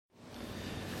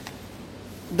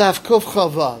Daf Kuf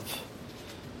Chavav.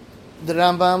 The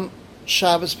Rambam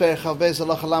Shabbos Perek Chav Beis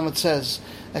Halacha Lamed says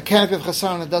a canopy of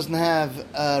Chasarna that doesn't have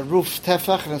a roof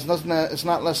tefach and it's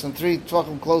not less than 3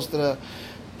 tvachim close to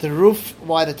the roof.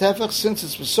 Why the tefach? Since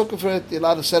it's besukah for it, you're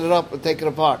allowed to set it up and take it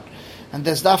apart. And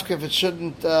there's dafka if it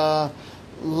shouldn't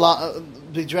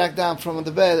be dragged down from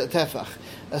the bed, a tefach.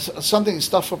 Something you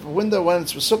stuff up a window when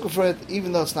it's besukah for it,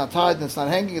 even though it's not tied and it's not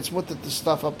hanging, it's mutter to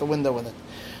stuff up the window with it.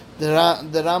 The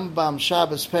Rambam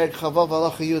Shabbos Perek Chavav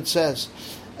Halacha Yud says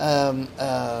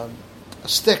a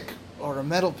stick or a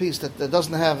metal piece that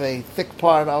doesn't have a thick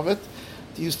part of it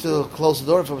used to close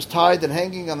the door. If it was tied and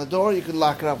hanging on the door, you could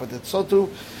lock it up with it. So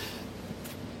too,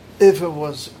 if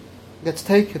it gets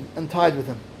taken and tied with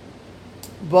him.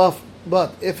 But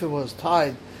if it was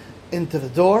tied into the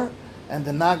door and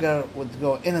the nagar would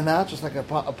go in and out just like a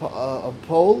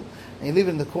pole, and you leave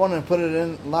it in the corner and put it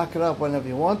in, lock it up whenever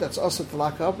you want, that's also to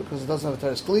lock up because it doesn't have a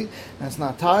teres kli and it's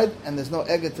not tied and there's no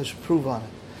eged to prove on it.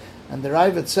 And the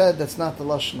Ravid said that's not the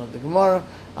lashon of the Gemara.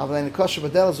 Avlein kosher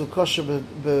b'del zu kosher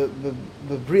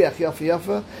b'briach yafa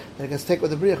yafa. That it gets taken with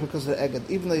the briach because of the eged.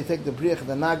 Even though you take the briach,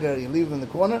 the nagar, you leave it in the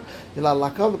corner, you're allowed to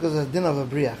lock up because it's a din of a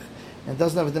briach. And it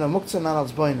doesn't have a din of muktzah, not al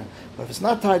zboina. But if it's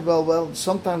not tied well,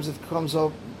 sometimes it comes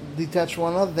up detached from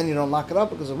one another, then you don't lock it up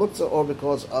because of muktzah or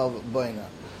because of boina.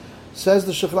 Says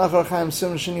the Shulchan Aruch Chaim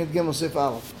Simon Shin Yud Gimel Sif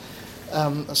Aleph.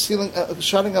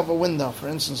 Shutting up a window, for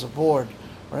instance, a board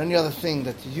or any other thing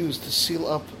that you use to seal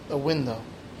up a window,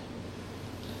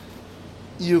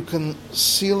 you can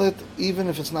seal it even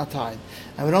if it's not tied.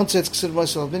 And we don't say it's considered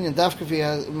Moisel Albinian. Dafka, if he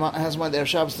has mind Erev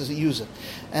Shabbos, doesn't use it.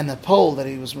 And the pole that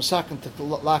he was masakin to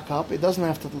lock up, he doesn't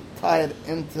have to tie it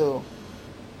into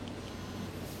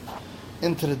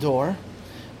the door.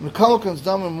 It's not enough for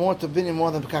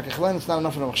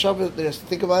the machshavah. There has to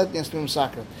think about it. He has to be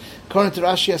misakred. According to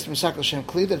Rashi, he has to be misakred l'shem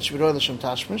kli, that it should be roy l'shem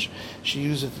tashmish. She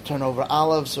used it to turn over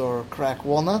olives or crack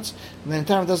walnuts. And the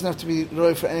time it doesn't have to be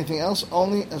roy for anything else.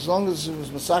 Only as long as it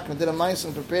was misakred, did a mice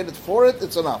and prepared it for it,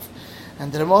 it's enough.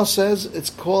 And the Ramah says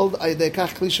it's called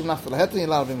aydekach kli shem nachtal heter. You're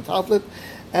allowed to be metatlet,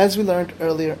 as we learned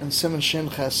earlier in Simon Shin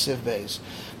Ches Siv Beis.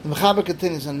 The mechaber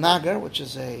continues a nagar, which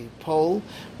is a pole,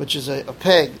 which is a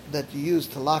peg that you use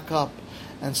to lock up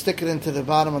and stick it into the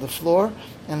bottom of the floor,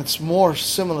 and it's more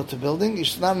similar to building.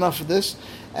 It's not enough for this,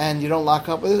 and you don't lock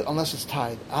up with it unless it's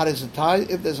tied. How is it tied?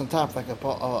 If there's on top like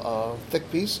a thick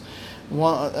piece,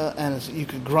 and you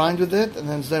could grind with it, and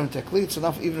then it's there in tekli. It's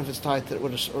enough even if it's tied to it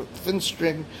with a thin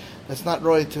string that's not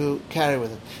roy to carry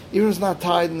with it. Even if it's not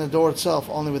tied in the door itself,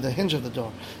 only with the hinge of the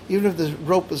door. Even if the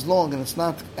rope is long and it's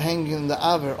not hanging in the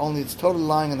aver, only it's totally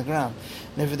lying on the ground.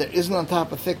 And if there isn't on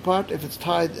top a thick part, if it's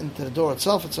tied into the door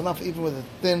itself, it's enough even with a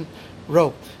thin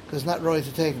rope, because it's not roy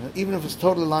to take it. Even if it's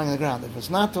totally lying on the ground. If it's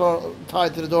not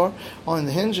tied to the door, only in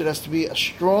the hinge, it has to be a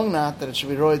strong knot that it should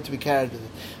be roy to be carried with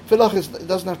it. It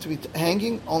doesn't have to be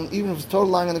hanging, even if it's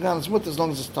totally lying on the ground, it's mutter as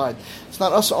long as it's tied. It's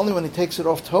not also only when he takes it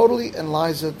off totally and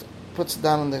puts it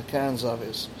down on the Karen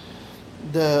Zavis.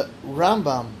 The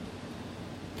Rambam,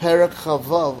 Perek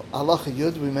Chavav Halacha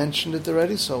Yud, we mentioned it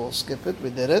already, so we'll skip it. We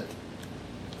did it.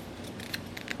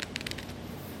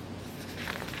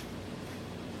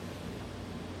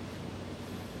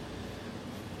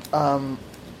 Daf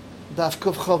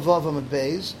Kuf Chavav Amud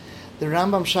Beis. The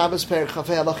Rambam Shabbos Perek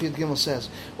Chafei Halacha Yud Gimel says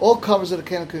all covers of the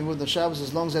Keren can be moved on Shabbos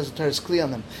as long as there's a teres kli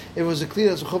on them. If it was a kli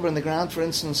that's a chuber in the ground, for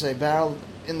instance, a barrel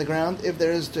in the ground, if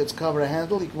there is to its cover a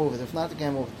handle, you can move it. If not, you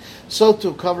can't move it. So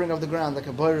too, covering of the ground, like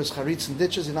a boiler's charitz and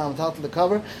ditches, you're not entitled to the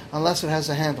cover unless it has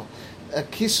a handle. A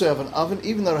kisui of an oven,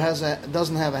 even though it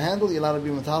doesn't have a handle, you're allowed to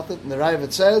be entitled. And the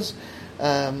Ravid says,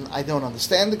 I don't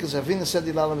understand it because Avina said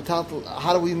you're allowed to be entitled.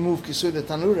 How do we move kisui to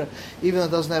tanura, even though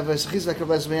it doesn't have a sechiz like a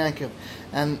Rebbe Yankiv?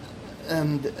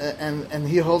 And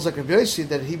he holds like a Yosi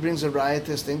that he brings a riot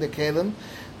to this thing, the Kalim,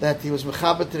 that he was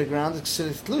mechaber to the ground, it's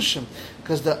considered tlushim,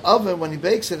 because the oven, when he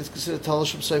bakes it, it's considered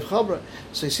talosh of seif chabra.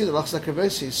 So you see the lachs like a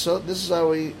Yosi. So this is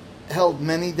how he held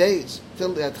many days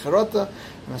till the Charota,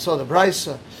 and I saw the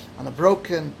brisa on a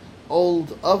broken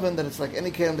old oven that it's like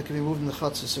any kalim that can be moved in the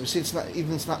chutzah. So we see it's not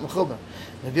mechuber.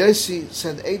 Rabbi Yosi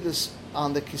said edus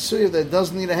on the kisuya that it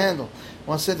doesn't need a handle.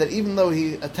 One said that even though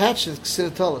he attached it, it's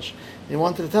considered talosh. He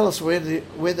wanted to tell us where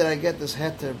did I get this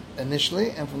heter initially,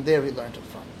 and from there he learned it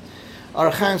from.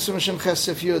 Aruch Chaim Simon Ches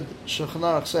Sif Yud Shulchan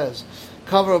Aruch says,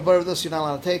 cover a bird of this, you're not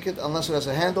allowed to take it unless it has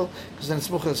a handle, because then it's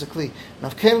muchar as a kli. Now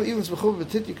if kelim even it's mechuber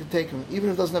b'tit, you can take him, even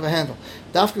if it doesn't have a handle.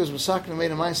 Dafka was masakin and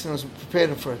made a ma'aser and was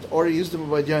prepared for it, or he used them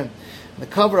by yom. The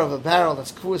cover of a barrel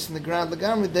that's kuus in the ground, the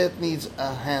garment that needs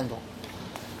a handle.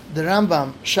 The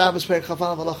Rambam Shabbos Perek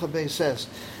Chavav Halacha Beis says,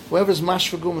 whoever is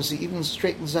mashva gumas, he even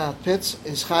straightens out pits,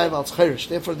 is chayiv al tzchirish.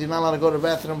 Therefore, you're not allowed to go to the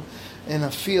bathroom in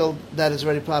a field that is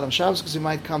already plowed on Shabbos because he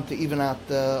might come to even out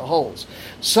the holes.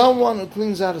 Someone who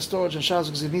cleans out a storage on Shabbos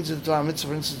because he needs it to our mitzvah,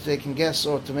 for instance, to take in guests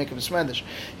or to make a besmedish,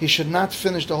 he should not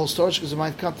finish the whole storage because he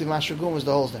might come to Mashragum as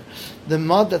the holes there. The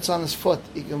mud that's on his foot,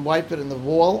 he can wipe it in the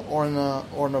wall or in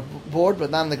a board, but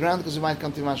not on the ground because he might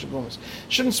come to Mashragum.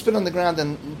 Shouldn't spit on the ground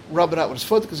and rub it out with his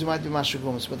foot because he might be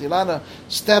Mashragum. But you're allowed to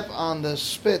step on the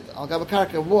spit,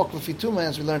 al-gabakarka, walk with 2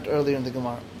 as we learned earlier in the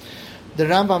Gemara. The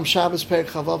Rambam Shabbos Perek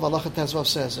Chavav Halacha Tezvav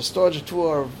says a storage of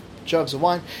 2 jugs of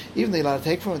wine, even though you're allowed to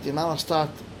take from it, you're not allowed to start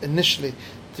initially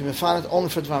to mefan it only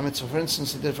for Dvar Mitzvah. For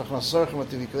instance, he did for Chnas Zorchim or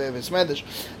Tivi Kalei Medish.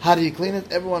 How do you clean it?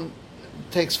 Everyone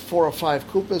takes 4 or 5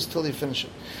 kupas till you finish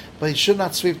it. But he should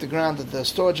not sweep the ground at the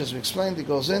storage, as we explained. He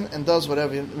goes in and does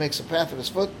whatever. He makes a path with his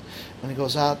foot when he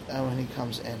goes out and when he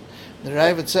comes in. The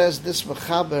Ravid says this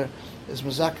Mechaber is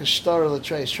Mazaka Shtar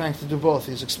L'Trei. He's trying to do both.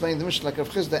 He's explained the Mishnah like Rav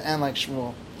Chizda and like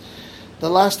Shmuel. The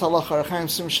last halacha, Rechaim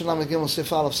Sim Shalom Gimel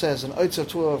Sif Aleph says, an oitz of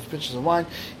 2 pitchers of wine,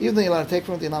 even though you're allowed to take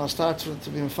from it, you're not allowed to start for it to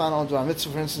be mefan on Dvar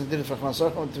Mitzvah. For instance, he did it for Chnas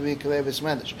Zorchim to be Kalei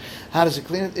Medish. How does he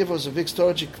clean it? If it was a big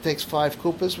storage, he takes 5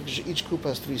 kupas because each kupa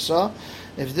has 3 saw.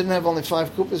 If he didn't have only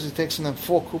 5 kupas, he takes from them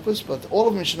 4 kupas, but all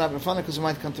of them should not be mefan because he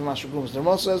might come to Mashragum. The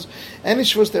Rambam says, any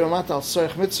shvus they ramata al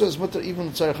tzarech mitzvah is mutter even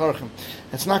tzarech orchim.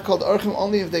 It's not called orchim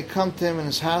only if they come to him in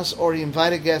his house or he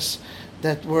invited guests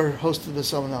that were hosted by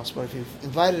someone else. But if he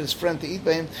invited his friend to eat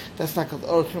by him, that's not called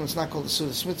orchim, it's not called the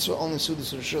Sudas Mitzvah, only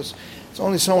Sudas Rishus. It's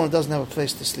only someone who doesn't have a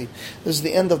place to sleep. This is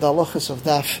the end of the halachas of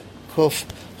Daf Kuf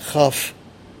Chaf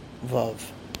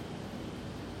Vav.